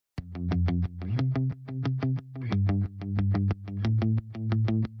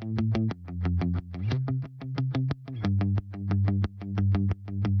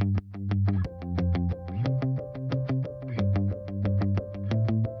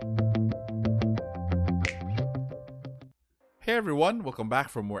Hey everyone, welcome back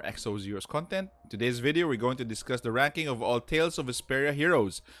for more Exos Heroes content. In today's video, we're going to discuss the ranking of all Tales of Vesperia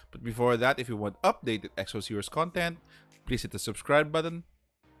heroes. But before that, if you want updated Exos Heroes content, please hit the subscribe button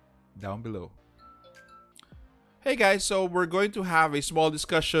down below. Hey guys, so we're going to have a small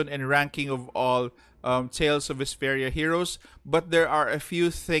discussion and ranking of all Tales of Vesperia heroes, but there are a few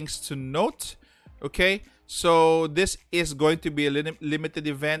things to note. Okay, so this is going to be a limited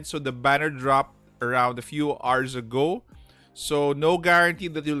event, so the banner dropped around a few hours ago. So no guarantee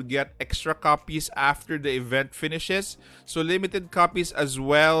that you'll get extra copies after the event finishes. So limited copies as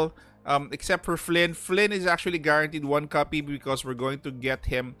well, except for Flynn. Flynn is actually guaranteed one copy because we're going to get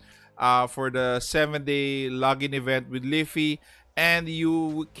him for the 7-day login event with Leafy, and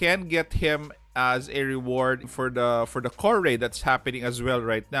you can get him as a reward for the core raid that's happening as well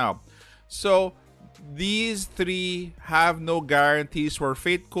right now. So these three have no guarantees for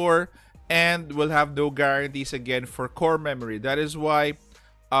Fate Core, and will have no guarantees again for core memory. That is why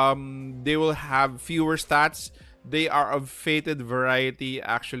they will have fewer stats. They are of fated variety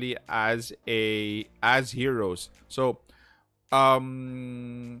actually as heroes. So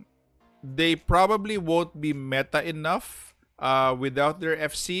they probably won't be meta enough without their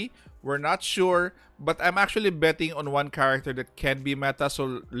FC. We're not sure, but I'm actually betting on one character that can be meta.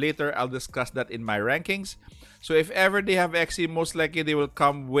 So later I'll discuss that in my rankings. So if ever they have XE, most likely they will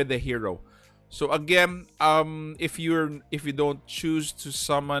come with a hero. So again, if you don't choose to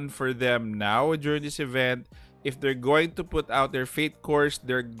summon for them now during this event, if they're going to put out their Fate Cores,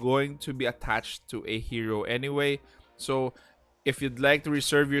 they're going to be attached to a hero anyway. So if you'd like to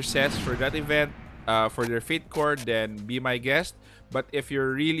reserve your sets for that event, for their Fate Core, then be my guest. But if you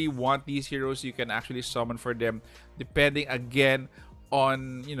really want these heroes, you can actually summon for them, depending again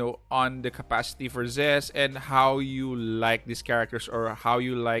on on the capacity for Zes and how you like these characters or how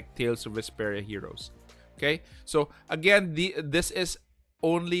you like Tales of Vesperia heroes. Okay, so again, this is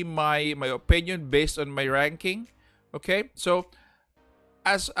only my opinion based on my ranking. Okay, so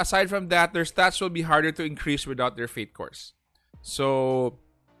aside from that, their stats will be harder to increase without their Fate Cores. So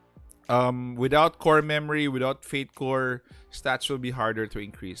without core memory, without Fate Core, stats will be harder to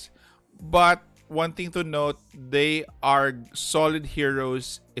increase. But one thing to note, they are solid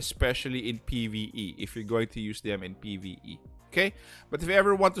heroes, especially in PvE, if you're going to use them in PvE. Okay? But if you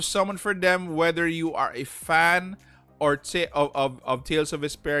ever want to summon for them, whether you are a fan or of Tales of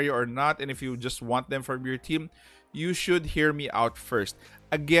Vesperia or not, and if you just want them from your team, you should hear me out first.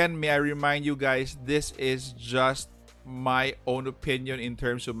 Again, may I remind you guys, this is just my own opinion in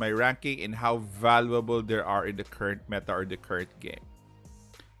terms of my ranking and how valuable they are in the current meta or the current game.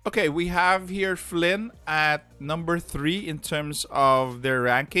 Okay, we have here Flynn at number 3 in terms of their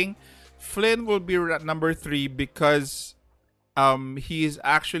ranking. Flynn will be at number 3 because he's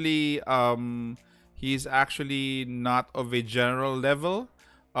actually not of a general level.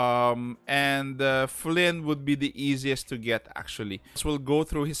 And Flynn would be the easiest to get actually. So we'll go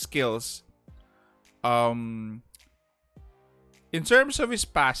through his skills. In terms of his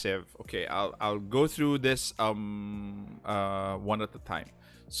passive, okay, I'll go through this one at a time.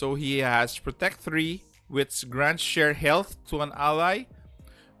 So he has Protect 3, which grants share health to an ally.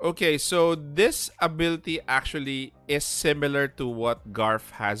 Okay, so this ability actually is similar to what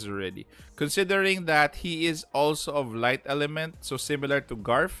Garf has already. Considering that he is also of light element, so similar to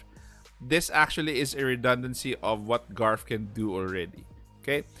Garf, this actually is a redundancy of what Garf can do already.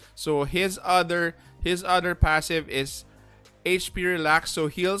 Okay, so his other passive is HP Relax, so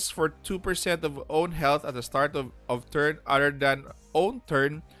heals for 2% of own health at the start of turn other than own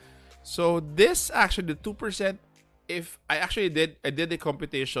turn. So this actually, the 2%, if I did the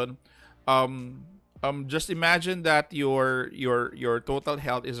computation, just imagine that your total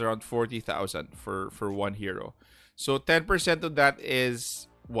health is around 40,000 for one hero. So 10% of that is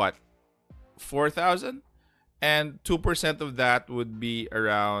what? 4,000, and 2% of that would be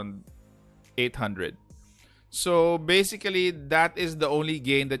around 800. So basically, that is the only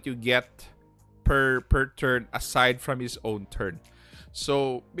gain that you get per turn aside from his own turn.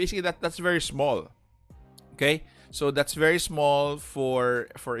 So basically, that's very small. Okay, so that's very small for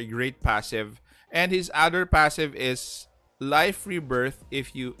a great passive. And his other passive is Life Rebirth.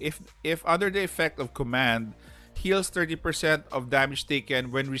 If under the effect of command, heals 30% of damage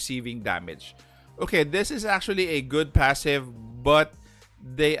taken when receiving damage. Okay, this is actually a good passive, but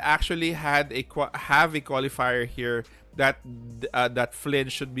they actually have a qualifier here that that Flynn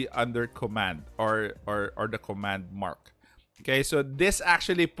should be under command or the command mark. Okay, so this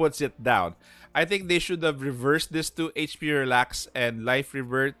actually puts it down. I think they should have reversed this to HP Relax and Life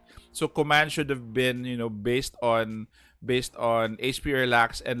Rebirth. So command should have been based on HP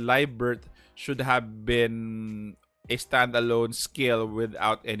Relax, and Life Birth should have been a standalone skill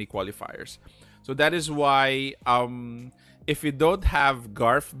without any qualifiers. So that is why if you don't have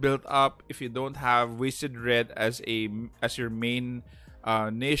Garf built up, if you don't have Wasted Red as your main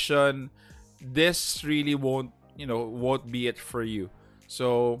nation, this really won't be it for you.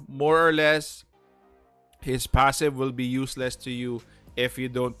 So more or less, his passive will be useless to you if you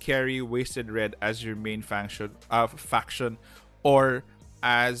don't carry Wasted Red as your main faction, or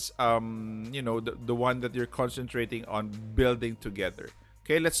as the one that you're concentrating on building together.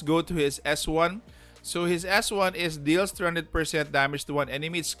 Okay, let's go to his S1. So his S1 is deals 300% damage to one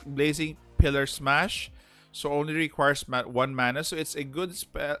enemy. It's Blazing Pillar Smash, so only requires 1 mana. So it's a good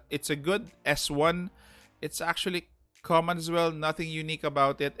spell. It's a good S1. It's actually common as well. Nothing unique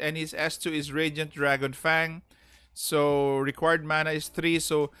about it. And his S2 is Radiant Dragon Fang. So required mana is 3.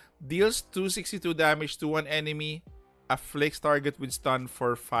 So deals 262 damage to one enemy. Afflicts target with stun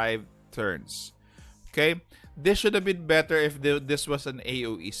for 5 turns. Okay, this should have been better if this was an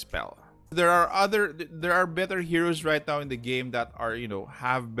AoE spell. There are better heroes right now in the game that are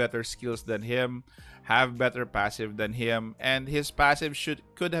have better skills than him, have better passive than him, and his passive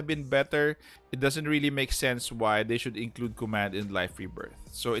could have been better. It doesn't really make sense why they should include command in Life Rebirth.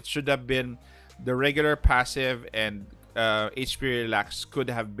 So it should have been the regular passive, and HP relax could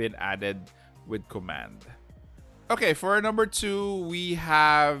have been added with command. Okay, for number 2 we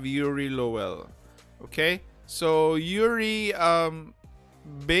have Yuri Lowell. Okay, so Yuri,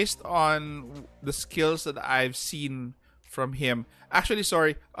 based on the skills that I've seen from him, actually,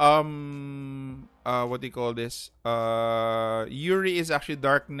 sorry, what do you call this? Yuri is actually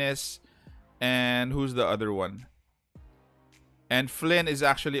Darkness, and who's the other one? And Flynn is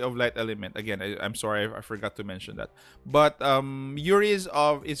actually of Light Element. Again, I'm sorry, I forgot to mention that. But Yuri is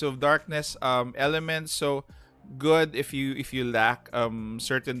of Darkness element, so good if you lack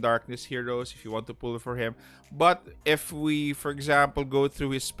certain darkness heroes, if you want to pull for him. But if we, for example, go through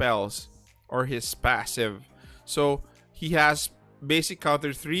his spells or his passive, so he has basic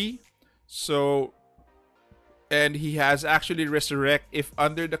counter 3, so, and he has actually resurrect if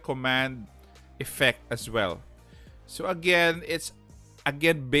under the command effect as well. So again, it's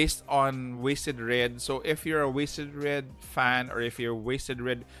based on Wasted Red. So if you're a Wasted Red fan, or if you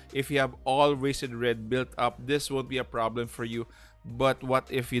have all Wasted Red built up, this won't be a problem for you. But what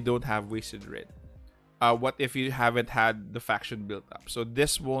if you don't have Wasted Red? What if you haven't had the faction built up? So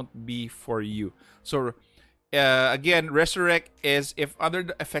this won't be for you. So again, Resurrect is if under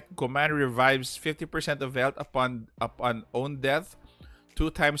the effect command revives 50% of health upon own death 2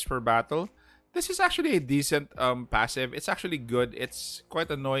 times per battle. This is actually a decent passive. It's actually good. It's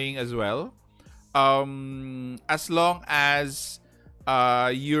quite annoying as well. As long as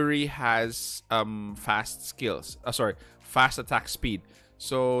Yuri has fast attack speed.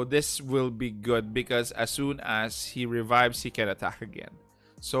 So this will be good because as soon as he revives, he can attack again.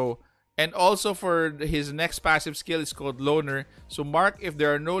 So, and also for his next passive skill is called Loner. So mark if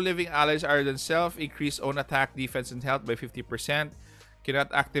there are no living allies other than self, increase own attack, defense, and health by 50%.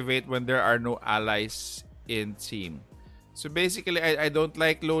 Cannot activate when there are no allies in team. So basically, I don't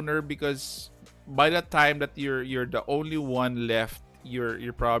like Loner because by the time that you're the only one left,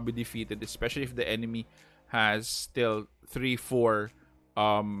 you're probably defeated, especially if the enemy has still 3-4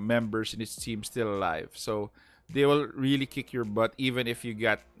 members in its team still alive. So they will really kick your butt even if you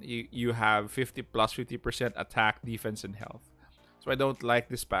have 50% attack, defense, and health. So I don't like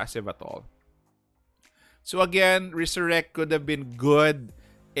this passive at all. So again, Resurrect could have been good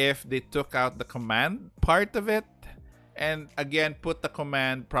if they took out the command part of it. And again, put the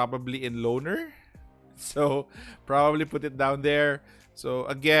command probably in Loner. So probably put it down there. So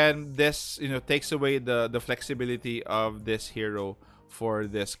again, this takes away the flexibility of this hero for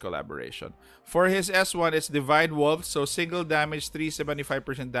this collaboration. For his S1, it's Divine Wolf. So single damage,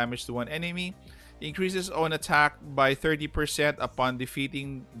 375% damage to one enemy. Increases own attack by 30% upon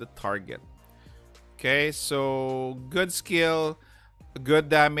defeating the target. Okay, so good skill, good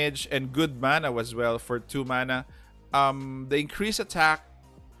damage, and good mana as well for 2 mana. The increased attack,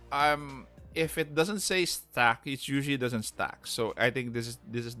 if it doesn't say stack, it usually doesn't stack. So I think this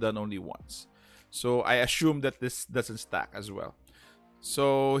is done only once. So I assume that this doesn't stack as well.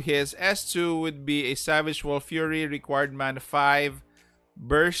 So his S2 would be a Savage Wolf Fury, required mana 5,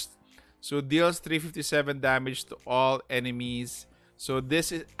 burst. So deals 357 damage to all enemies. So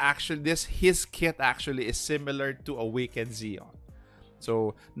this is actually his kit actually is similar to Awakened Xeon.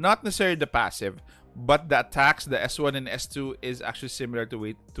 So not necessarily the passive, but the attacks, the S1 and S2 is actually similar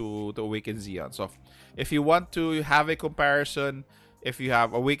to Awakened Xeon. So if you want to have a comparison, if you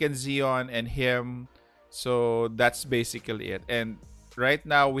have Awakened Xeon and him, so that's basically it. And right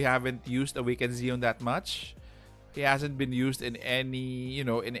now we haven't used Awakened Xeon that much. He hasn't been used in any,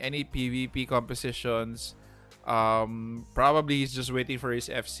 in any PvP compositions. Probably he's just waiting for his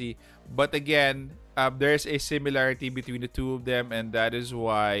FC. But again, there's a similarity between the two of them, and that is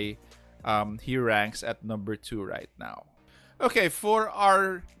why he ranks at number 2 right now. Okay, for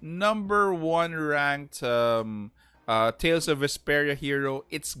our number 1 ranked Tales of Vesperia hero,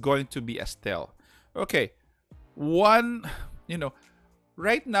 it's going to be Estelle. Okay, one, you know,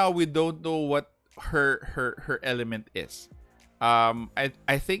 right now we don't know what her element is.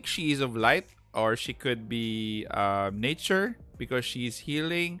 I think she is of light, or she could be nature because she's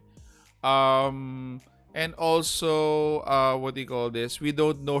healing. And also, what do you call this? We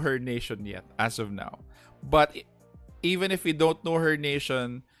don't know her nation yet as of now. But even if we don't know her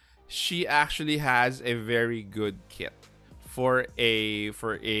nation, she actually has a very good kit for a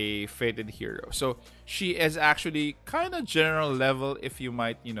fated hero. So she is actually kind of general level, if you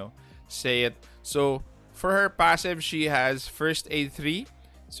might, say it. So for her passive, she has first aid 3.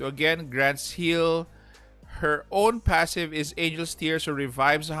 So again, grants heal. Her own passive is Angel's Tear, so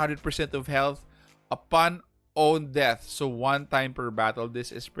revives 100% of health upon own death. So one time per battle.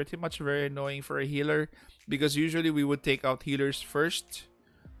 This is pretty much very annoying for a healer, because usually we would take out healers first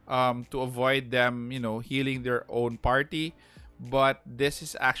to avoid them, healing their own party. But this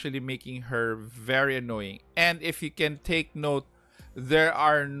is actually making her very annoying. And if you can take note, there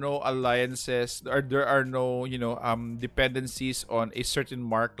are no alliances, or there are no, dependencies on a certain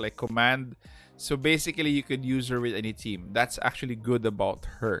mark like command. So basically, you could use her with any team. That's actually good about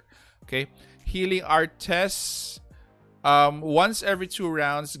her. Okay, healing Artes. Once every 2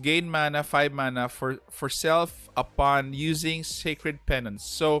 rounds, gain mana, 5 mana for self upon using Sacred Penance.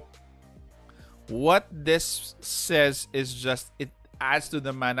 So what this says is just it adds to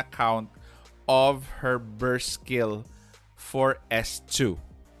the mana count of her burst skill for S2.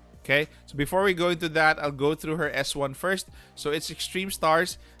 Okay, so before we go into that, I'll go through her S1 first. So it's Extreme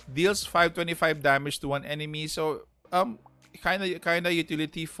Stars, deals 525 damage to one enemy. So kind of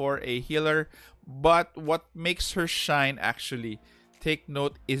utility for a healer. But what makes her shine, actually, take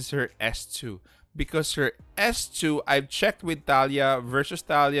note, is her S2. Because her S2, I've checked with Talia versus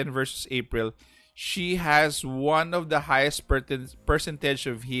Talia and versus April, she has one of the highest percentage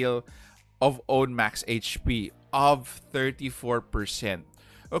of heal of own max HP of 34%.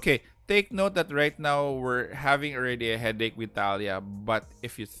 Okay, take note that right now we're having already a headache with Talia, but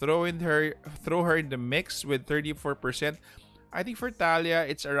if you throw her in the mix with 34%, I think for Talia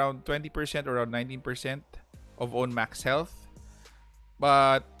it's around 20%, around 19% of own max health.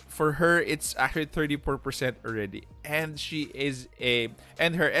 But for her, it's actually 34% already. And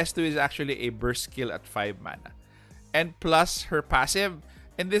and her S2 is actually a burst skill at 5 mana. And plus her passive,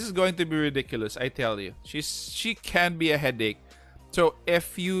 and this is going to be ridiculous, I tell you. She can be a headache. So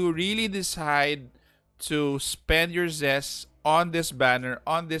if you really decide to spend your zest on this banner,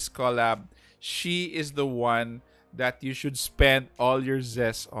 on this collab, she is the one that you should spend all your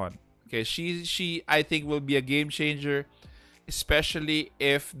zest on. Okay, she I think will be a game changer, especially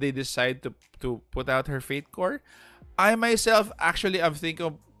if they decide to put out her Fate Core. I myself, actually, I'm thinking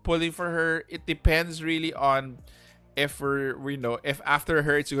of pulling for her. It depends really on if if after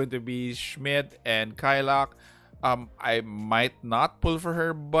her it's going to be Schmidt and Kylock. I might not pull for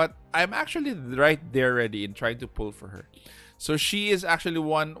her, but I'm actually right there ready in trying to pull for her. So she is actually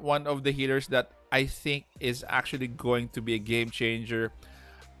one of the healers that I think is actually going to be a game changer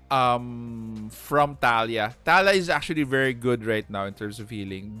from Talia. Talia is actually very good right now in terms of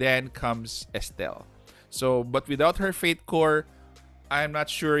healing. Then comes Estelle. So, but without her Fate Core, I'm not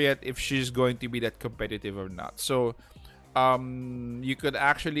sure yet if she's going to be that competitive or not. So, you could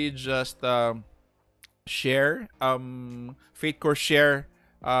actually just share Fate Core, share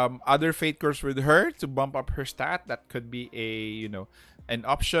other Fate Cores with her to bump up her stat. That could be an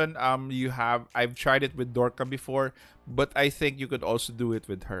option. I've tried it with Dorka before, but I think you could also do it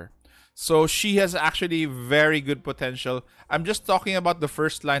with her. So she has actually very good potential. I'm just talking about the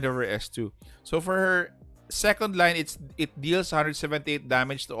first line of her S2. So for her second line, it deals 178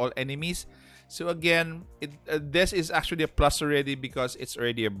 damage to all enemies. So again, this is actually a plus already because it's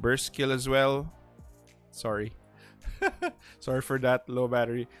already a burst skill as well. Sorry. Sorry for that low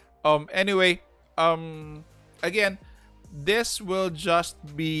battery. Anyway, again, this will just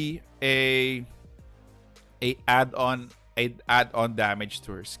be a add-on damage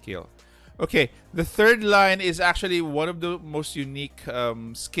to her skill. Okay, the third line is actually one of the most unique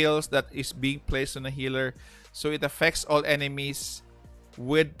skills that is being placed on a healer. So it affects all enemies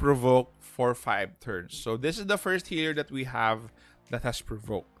with provoke for 5 turns. So this is the first healer that we have that has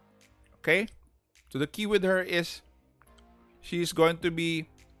provoke. Okay, so the key with her is she's going to be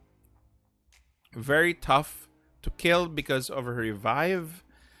very tough to kill because of her revive.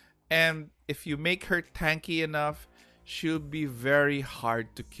 And if you make her tanky enough, she'll be very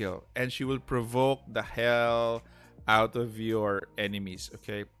hard to kill. And she will provoke the hell out of your enemies.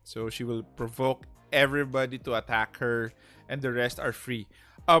 Okay? So she will provoke everybody to attack her, and the rest are free.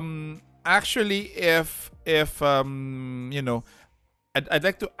 Actually, if I'd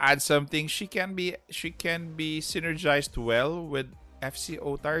like to add something. She can be synergized well with FC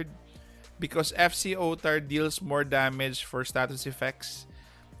Otard, because FC Otard deals more damage for status effects.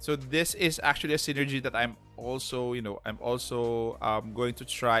 So this is actually a synergy that I'm also going to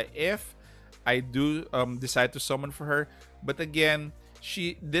try if I do decide to summon for her. But again,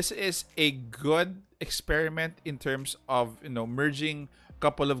 this is a good experiment in terms of merging a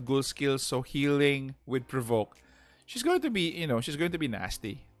couple of ghoul skills, so healing with provoke. She's going to be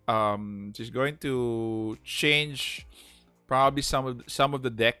nasty. She's going to change probably some of the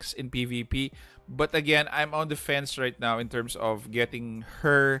decks in PvP. But again, I'm on the fence right now in terms of getting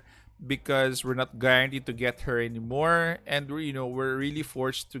her, because we're not guaranteed to get her anymore, and we're really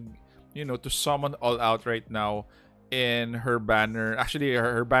forced to summon all out right now in her banner. Actually,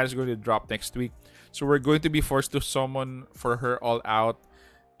 her banner is going to drop next week, so we're going to be forced to summon for her all out.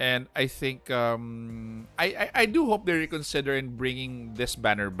 And I think I do hope they reconsider in bringing this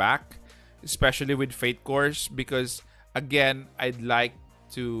banner back, especially with Fate Course, because again, I'd like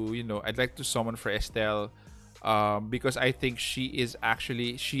to summon for Estelle, because I think she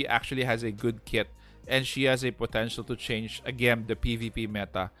actually has a good kit, and she has a potential to change again the PvP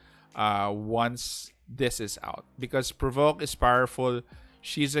meta once this is out, because provoke is powerful.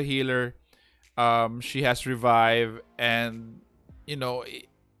 She's a healer. She has revive, and you know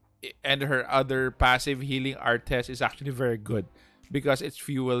and her other passive healing art test is actually very good because it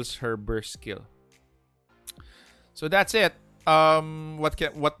fuels her burst skill. So that's it.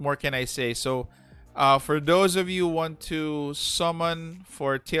 What more can I say? So, for those of you who want to summon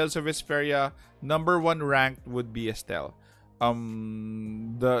for Tales of Vesperia, number one ranked would be Estelle.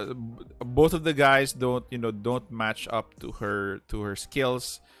 The both of the guys don't match up to her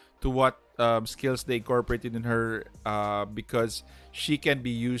skills, to what skills they incorporated in her, because she can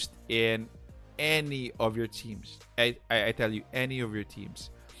be used in any of your teams. I tell you, any of your teams.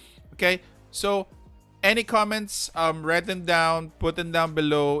 Okay, so any comments, write them down, put them down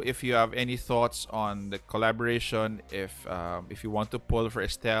below. If you have any thoughts on the collaboration, if you want to pull for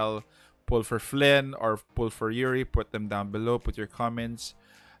Estelle, pull for Flynn, or pull for Yuri, put them down below. Put your comments.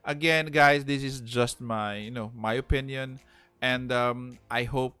 Again, guys, this is just my opinion, and I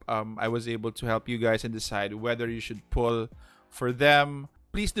hope I was able to help you guys and decide whether you should pull for them.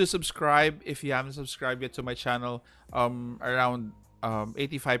 Please do subscribe if you haven't subscribed yet to my channel. Around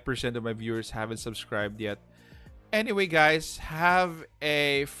 85% of my viewers haven't subscribed yet. Anyway, guys, have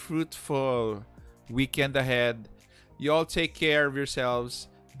a fruitful weekend ahead. You all take care of yourselves.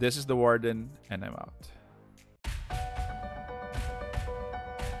 This is the Warden, and I'm out.